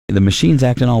The machine's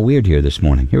acting all weird here this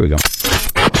morning. Here we go.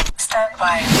 Stand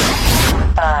by.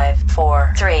 5,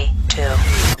 4, 3, 2.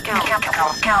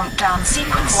 Countdown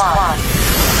sequence 1.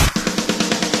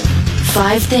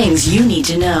 5 things you need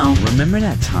to know. Remember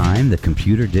that time the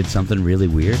computer did something really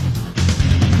weird?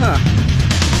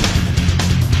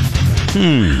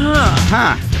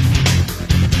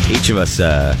 Each of us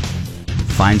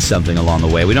finds something along the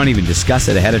way. We don't even discuss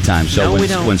it ahead of time. So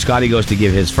when Scotty goes to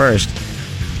give his first,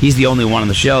 he's the only one on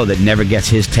the show that never gets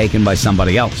his taken by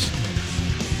somebody else.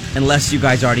 Unless you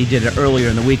guys already did it earlier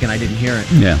in the week and I didn't hear it.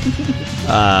 Yeah.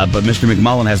 But Mr.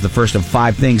 McMullen has the first of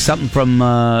 5 things, something from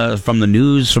the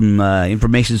news, from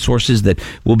information sources that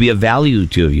will be of value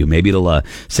to you. Maybe it'll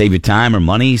save you time or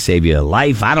money, save you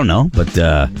life. I don't know. But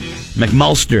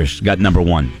McMulster's got number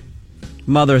 1.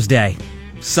 Mother's Day,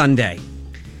 Sunday.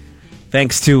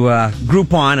 Thanks to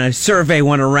Groupon, a survey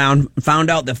went around and found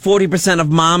out that 40% of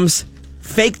moms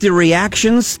fake their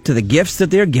reactions to the gifts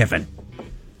that they're given.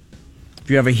 If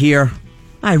you ever hear,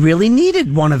 I really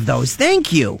needed one of those,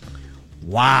 thank you.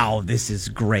 Wow, this is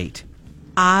great.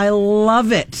 I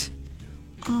love it.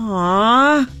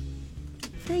 Aww.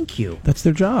 Thank you. That's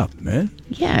their job, man.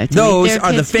 Yeah. Those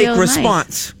are the fake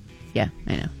response. Nice. Yeah,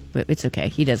 I know. But it's okay.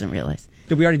 He doesn't realize.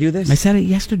 Did we already do this? I said it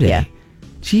yesterday. Yeah.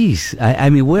 Jeez. I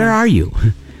mean, where are you?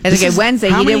 It's okay. Wednesday,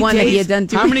 he did one that he had done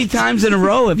 2 How many times in a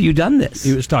row have you done this?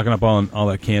 He was stocking up on all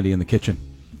that candy in the kitchen.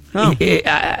 Oh.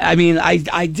 I mean,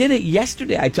 I did it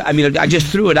yesterday. I just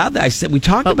threw it out there. I said we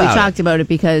talked about it. We talked about it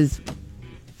because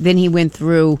then he went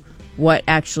through what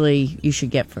actually you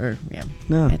should get for. Yeah,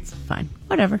 no, it's fine.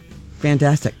 Whatever.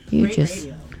 Fantastic. You just.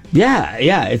 Yeah,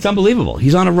 it's unbelievable.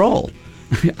 He's on a roll.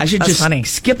 I should just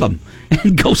skip him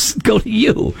and go to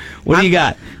you. What do you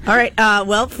got? All right.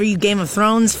 Well, for you Game of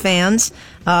Thrones fans,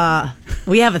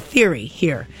 we have a theory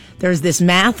here. There's this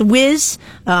math whiz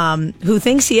who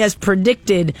thinks he has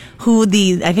predicted who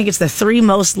I think it's the 3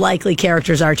 most likely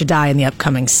characters are to die in the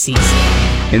upcoming season.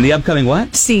 In the upcoming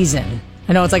what? Season.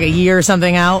 I know it's like a year or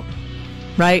something out,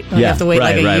 right? You have to wait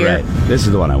like a year. Right. This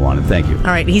is the one I wanted. Thank you. All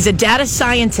right. He's a data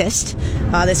scientist.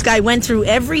 This guy went through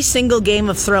every single Game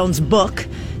of Thrones book,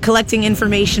 collecting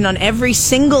information on every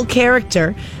single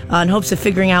character in hopes of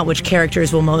figuring out which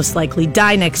characters will most likely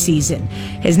die next season.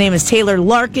 His name is Taylor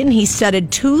Larkin. He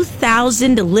studied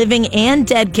 2,000 living and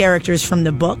dead characters from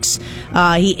the books.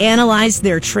 He analyzed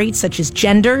their traits such as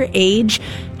gender, age,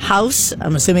 house,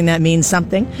 I'm assuming that means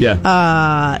something,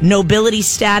 nobility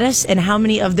status, and how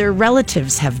many of their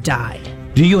relatives have died.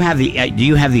 Do you have the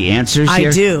answers here?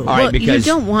 I do. All right, well, because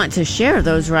you don't want to share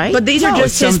those, right? But these are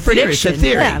just his predictions. It's a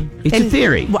theory. Yeah. It's a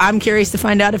theory. Well, I'm curious to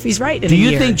find out if he's right. Do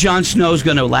you think Jon Snow's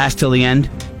going to last till the end?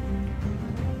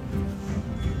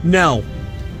 No,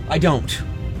 I don't.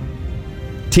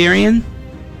 Tyrion?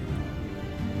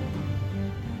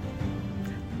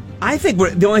 I think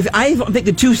I think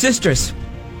the 2 sisters.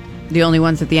 The only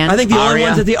ones at the end? I think the only Arya?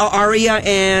 ones at the Arya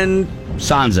and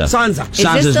Sansa.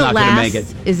 Sansa's not going to make it.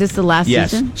 Is this the last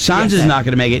season? Yes. Sansa's not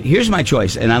going to make it. Here's my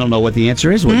choice, and I don't know what the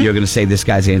answer is, what you're going to say this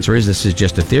guy's answer is. This is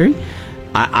just a theory.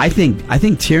 I think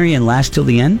Tyrion lasts till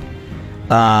the end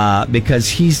because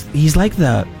he's like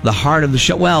the heart of the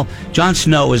show. Well, Jon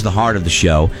Snow is the heart of the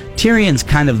show. Tyrion's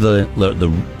kind of the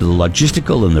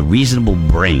logistical and the reasonable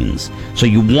brains. So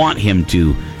you want him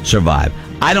to survive.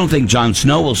 I don't think Jon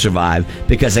Snow will survive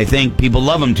because I think people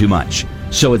love him too much.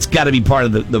 So it's got to be part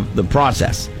of the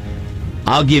process.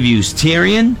 I'll give you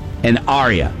Tyrion and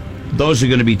Arya. Those are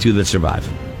going to be 2 that survive,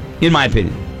 in my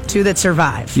opinion. 2 that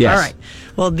survive. Yes. All right.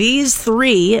 Well, these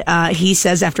 3, he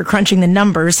says, after crunching the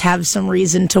numbers, have some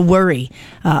reason to worry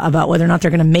about whether or not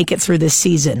they're going to make it through this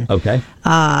season. Okay.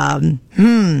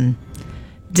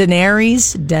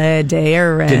 Daenerys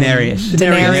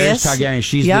Targaryen.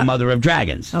 She's the mother of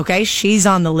dragons. Okay, she's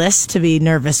on the list to be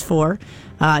nervous for.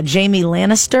 Jaime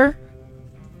Lannister.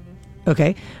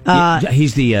 Okay.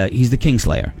 He's the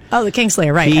Kingslayer. Oh, the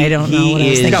Kingslayer, right. I don't know what I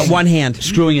was thinking. Got one hand.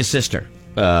 Screwing his sister.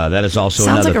 That is also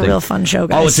Sounds another like a thing. real fun show,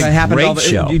 guys. Oh, it's a great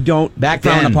show. You don't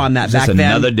frown upon that. Back then,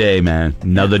 another day, man.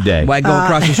 Another day. Why go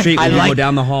across the street when you go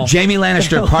down the hall? Jaime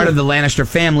Lannister, part of the Lannister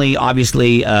family,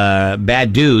 obviously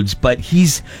bad dudes, but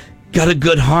he's got a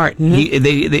good heart.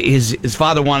 Mm-hmm. His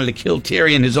father wanted to kill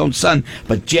Tyrion, his own son,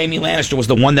 but Jaime Lannister was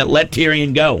the one that let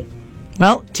Tyrion go.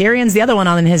 Well, Tyrion's the other one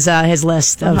on his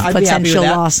list of potential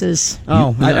losses.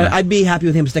 Oh, I'd be happy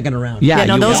with him sticking around. Yeah,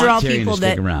 no, those are all people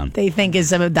that they think is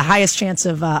the highest chance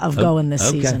of going this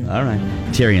season. All right.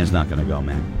 Tyrion's not going to go,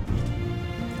 man.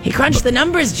 He crunched the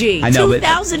numbers, G.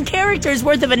 2,000 characters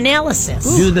worth of analysis.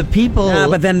 Do the people...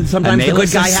 but then sometimes the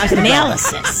good guy has to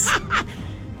analysis.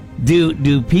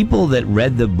 Do people that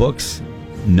read the books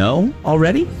know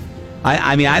already?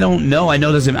 I mean, I don't know. I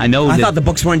know I thought the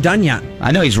books weren't done yet.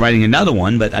 I know he's writing another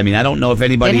one, but I mean, I don't know if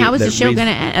anybody. And how is that the show reads- going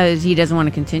to end? He doesn't want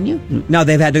to continue? No,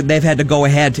 they've had to go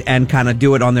ahead and kind of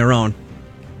do it on their own.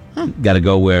 Got to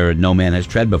go where no man has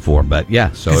tread before, but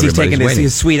yeah. So Because he's everybody's taking waiting.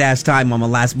 his sweet ass time on the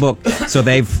last book, so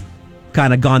they've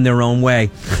kind of gone their own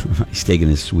way. He's taking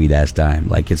his sweet ass time,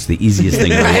 like it's the easiest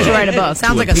thing in the To world. write a book.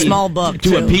 Sounds like a small book,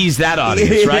 to too. appease that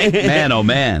audience, right? Man, oh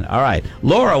man! All right,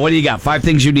 Laura, what do you got? 5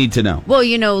 things you need to know. Well,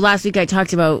 last week I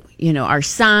talked about, our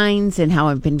signs and how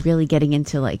I've been really getting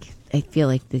into, like, I feel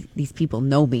like these people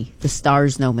know me. The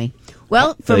stars know me.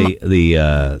 Well, from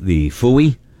The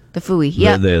Fooey, the Fooey,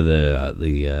 yeah.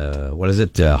 the what is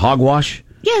it? Hogwash.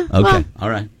 Yeah, Okay, well, all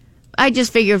right. I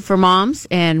just figured for moms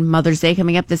and Mother's Day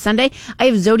coming up this Sunday, I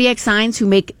have zodiac signs who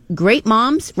make great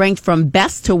moms, ranked from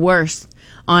best to worst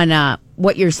on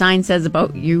what your sign says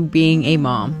about you being a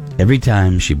mom. Every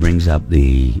time she brings up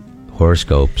the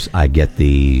horoscopes, I get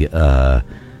the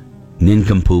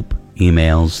nincompoop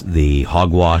emails, the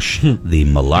hogwash, the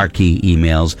malarkey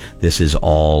emails. This is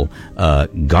all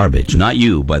garbage. Not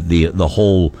you, but the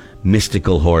whole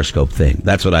mystical horoscope thing.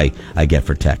 That's what I get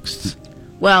for texts.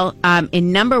 Well,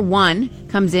 in number 1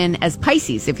 comes in as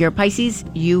Pisces. If you're a Pisces,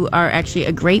 you are actually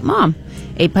a great mom.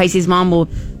 A Pisces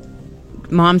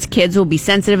mom's kids will be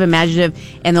sensitive, imaginative,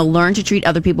 and they'll learn to treat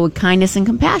other people with kindness and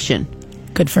compassion.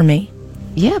 Good for me.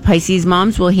 Yeah, Pisces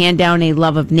moms will hand down a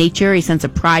love of nature, a sense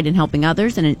of pride in helping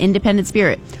others, and an independent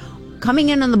spirit. Coming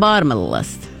in on the bottom of the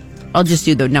list, I'll just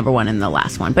do the number 1 and the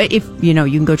last one. But if, you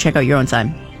can go check out your own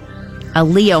sign. A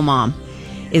Leo mom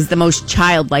is the most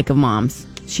childlike of moms.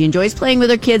 She enjoys playing with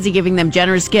her kids and giving them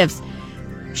generous gifts.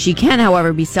 She can,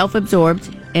 however, be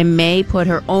self-absorbed and may put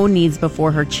her own needs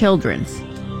before her children's.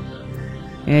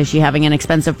 Is she having an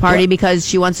expensive party because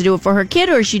she wants to do it for her kid,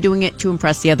 or is she doing it to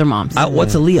impress the other moms?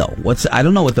 What's a Leo? I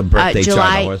don't know what the birth dates are.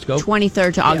 July in the horoscope.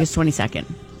 23rd to August 22nd.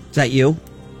 Is that you?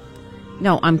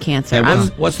 No, I'm Cancer. And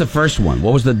what's the first one?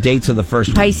 What was the dates of the first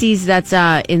one? Pisces. That's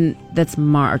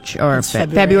March or That's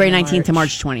February February 19th to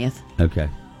March. March 20th. Okay.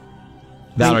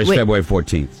 Valerie's Wait. February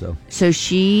 14th. So So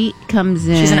she comes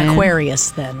in. She's an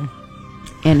Aquarius then.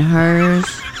 And hers.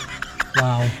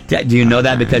 Wow. do you know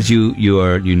that because you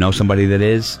know somebody that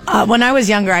is? When I was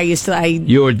younger, I used to.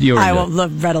 You were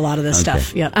read a lot of this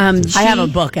stuff. Yep. she- I have a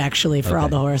book actually for all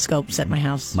Okay. the horoscopes at my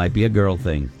house. Might be a girl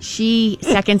thing. She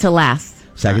second to last.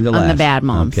 Second to on last. the bad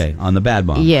moms. Okay, on the bad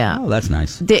moms. Yeah. Oh, that's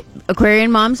nice. The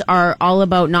Aquarian moms are all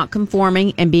about not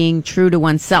conforming and being true to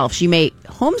oneself. She may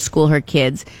homeschool her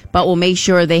kids, but will make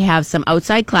sure they have some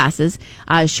outside classes.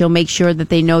 She'll make sure that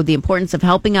they know the importance of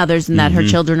helping others and that her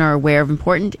children are aware of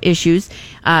important issues.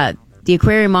 The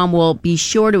Aquarian mom will be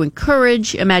sure to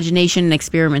encourage imagination and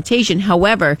experimentation.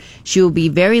 However, she will be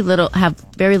have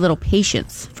very little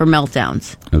patience for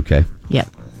meltdowns. Okay. Yep.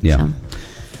 Yeah. So,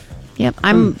 yep.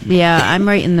 I'm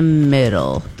right in the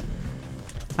middle.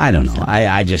 I don't know.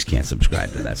 I just can't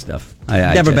subscribe to that stuff.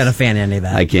 Never been a fan of any of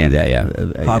that. I can't. Yeah.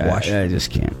 Hogwash. I just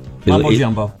can't. Mumbo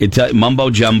jumbo. Mumbo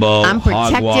jumbo. I'm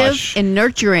protective hogwash, and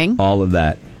nurturing. all of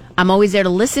that. I'm always there to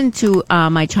listen to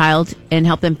my child and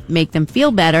help them make them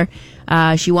feel better.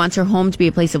 She wants her home to be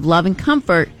a place of love and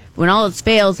comfort. When all else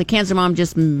fails, the Cancer mom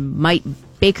just might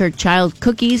bake her child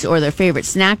cookies or their favorite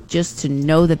snack just to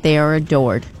know that they are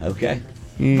adored. Okay.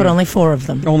 But only 4 of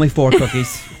them. Only 4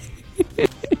 cookies.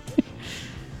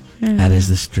 That is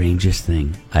the strangest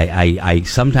thing. I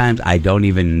sometimes I don't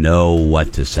even know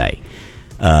what to say.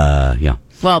 Yeah.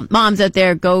 Well, moms out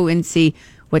there, go and see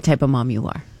what type of mom you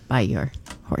are by your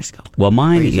horoscope. Well,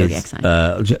 mine Or your zodiac is sign.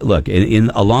 look in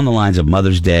along the lines of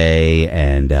Mother's Day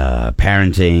and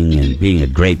parenting and being a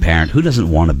great parent. Who doesn't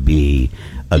want to be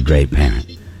a great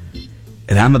parent?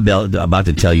 And I'm about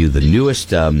to tell you the newest,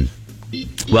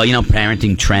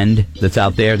 parenting trend that's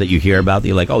out there that you hear about. That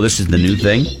you're like, oh, this is the new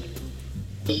thing.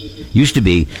 Used to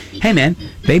be, hey man,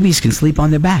 babies can sleep on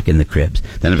their back in the cribs.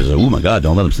 Then it was, oh my God,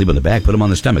 don't let them sleep on the back. Put them on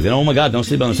the stomach. Then, oh my God, don't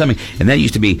sleep on the stomach. And then it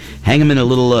used to be, hang them in a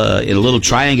little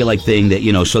triangle-like thing that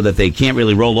so that they can't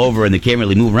really roll over and they can't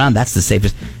really move around. That's the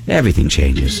safest. Everything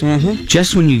changes. Mm-hmm.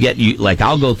 Just when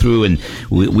I'll go through and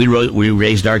we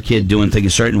raised our kid doing things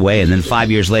a certain way, and then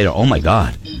 5 years later, oh my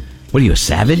God. What are you, a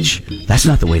savage? That's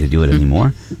not the way to do it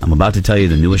anymore. I'm about to tell you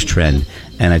the newest trend,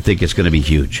 and I think it's going to be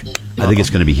huge. I think it's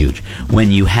going to be huge. When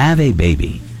you have a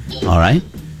baby, all right,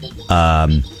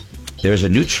 there's a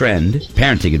new trend,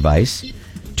 parenting advice,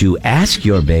 to ask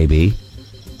your baby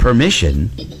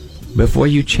permission before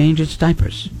you change its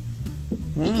diapers.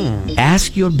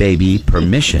 Ask your baby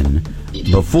permission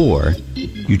before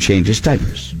you change its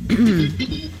diapers.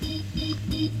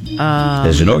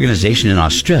 There's an organization in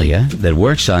Australia that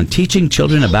works on teaching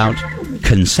children about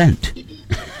consent.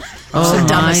 It's the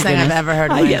dumbest thing I've goodness. ever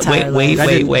heard in my entire wait, life.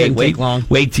 Didn't take long.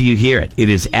 wait till you hear it. It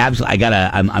is absolutely.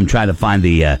 I'm trying to find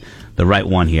the right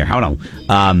one here. Hold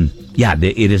on.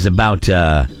 It is about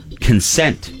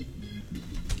consent.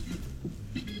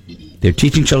 They're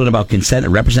teaching children about consent. A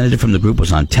representative from the group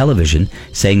was on television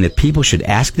saying that people should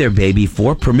ask their baby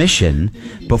for permission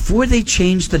before they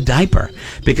change the diaper.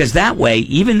 Because that way,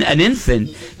 even an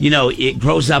infant, it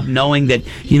grows up knowing that,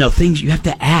 things you have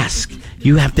to ask.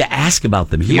 You have to ask about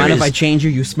them. You mind if I change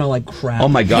you? You smell like crap. Oh,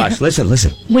 my gosh.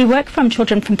 Listen. We work from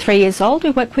children from 3 years old.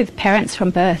 We work with parents from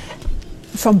birth.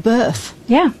 From birth.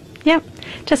 Yeah.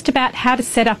 Just about how to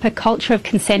set up a culture of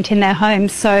consent in their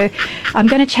homes. So I'm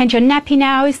going to change your nappy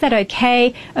now. Is that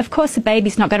okay? Of course, the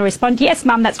baby's not going to respond. Yes,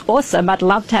 Mum, that's awesome. I'd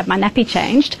love to have my nappy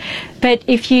changed. But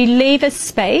if you leave a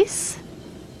space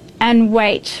and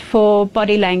wait for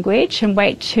body language and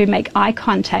wait to make eye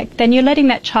contact, then you're letting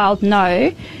that child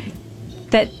know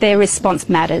that their response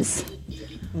matters.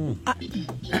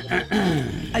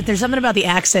 There's something about the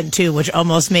accent, too, which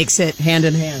almost makes it... Hand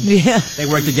in hand. Yeah. They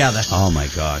work together. Oh, my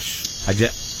gosh.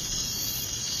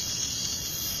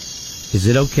 Is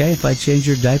it okay if I change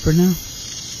your diaper now?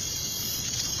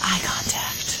 Eye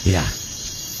contact. Yeah.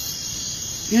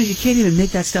 You can't even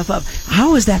make that stuff up.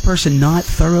 How is that person not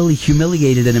thoroughly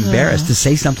humiliated and embarrassed to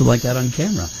say something like that on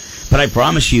camera? But I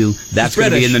promise you, that's going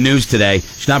to be in the news today.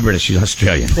 She's not British; she's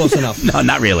Australian. Close enough. No,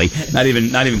 not really. Not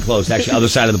even close. Actually, other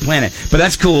side of the planet. But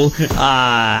that's cool.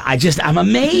 I'm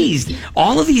amazed.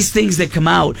 All of these things that come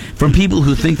out from people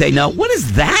who think they know. What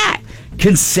is that?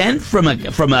 Consent from an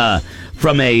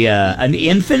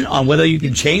infant on whether you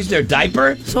can change their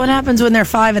diaper? So what happens when they're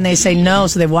 5 and they say no,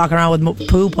 so they walk around with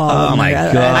poop all over? Oh, my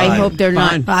God. I hope they're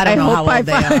not. I don't know hope how by old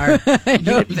they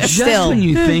are. Just Still. when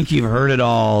you think you've heard it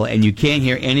all and you can't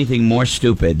hear anything more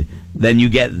stupid, then you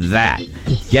get that.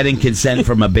 Getting consent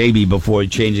from a baby before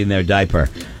changing their diaper.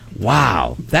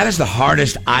 Wow. That is the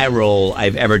hardest eye roll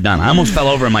I've ever done. I almost fell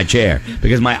over in my chair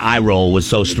because my eye roll was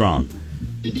so strong.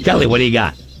 Kelly, what do you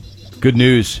got? Good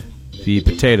news. If you eat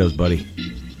potatoes, buddy.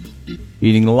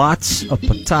 Eating lots of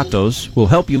potatoes will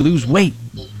help you lose weight.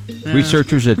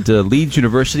 Researchers at Leeds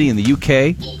University in the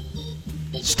UK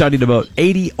studied about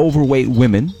 80 overweight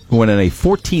women who went on a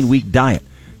 14-week diet.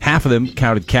 Half of them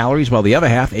counted calories, while the other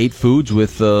half ate foods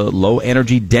with low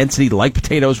energy density like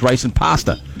potatoes, rice, and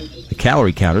pasta. The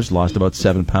calorie counters lost about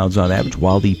 7 pounds on average,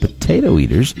 while the potato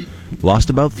eaters lost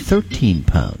about 13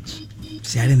 pounds.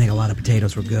 See, I didn't think a lot of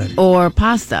potatoes were good. Or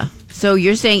pasta. So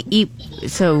you're saying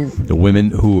The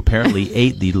women who apparently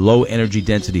ate the low energy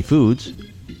density foods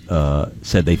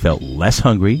said they felt less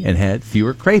hungry and had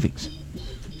fewer cravings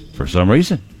for some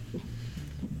reason.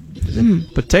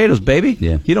 Potatoes, baby.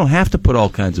 Yeah. You don't have to put all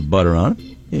kinds of butter on them.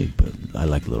 Yeah, but I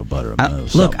like a little butter on my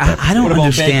Look, I don't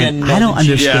understand. I don't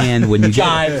understand when you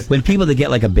when people that get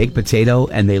like a baked potato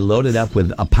and they load it up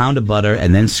with a pound of butter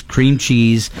and then cream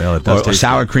cheese or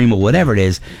sour cream or whatever it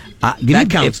is. That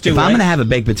counts too, If I'm right? going to have a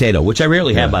baked potato, which I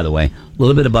rarely have, by the way, a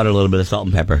little bit of butter, a little bit of salt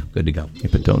and pepper, good to go. Yeah,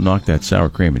 but don't knock that sour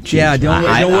cream and cheese. Yeah, don't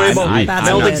worry about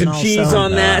melting some also. cheese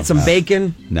on that, some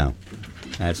bacon. No,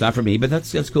 it's not for me, but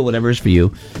that's cool. Whatever is for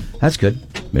you, that's good.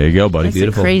 There you go, buddy. that's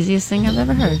Beautiful. the craziest thing I've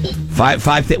ever heard.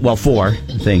 4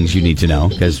 things you need to know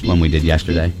because when we did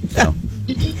yesterday. So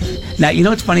now you know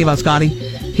what's funny about Scotty?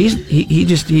 He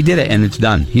did it and it's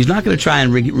done. He's not going to try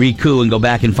and recoup and go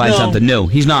back and find something new.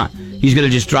 He's not. He's going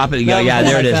to just drop it and go, yeah,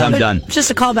 there it is. I'm done.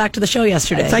 Just a call back to the show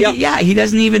yesterday. It's like, yeah, he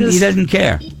doesn't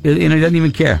care. He doesn't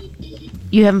even care.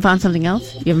 You haven't found something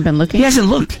else? You haven't been looking? He hasn't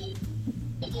looked.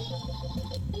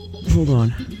 Hold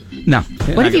on. No.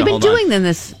 What have you been doing then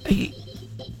this? A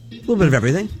little bit of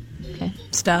everything. Okay.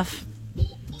 Stuff.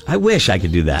 I wish I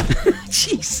could do that.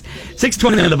 Jeez.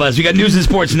 6:20 on the buzz. We got news and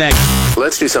sports next.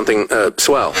 Let's do something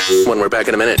swell when we're back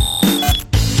in a minute.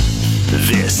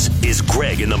 This is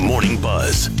Greg in the Morning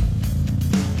Buzz.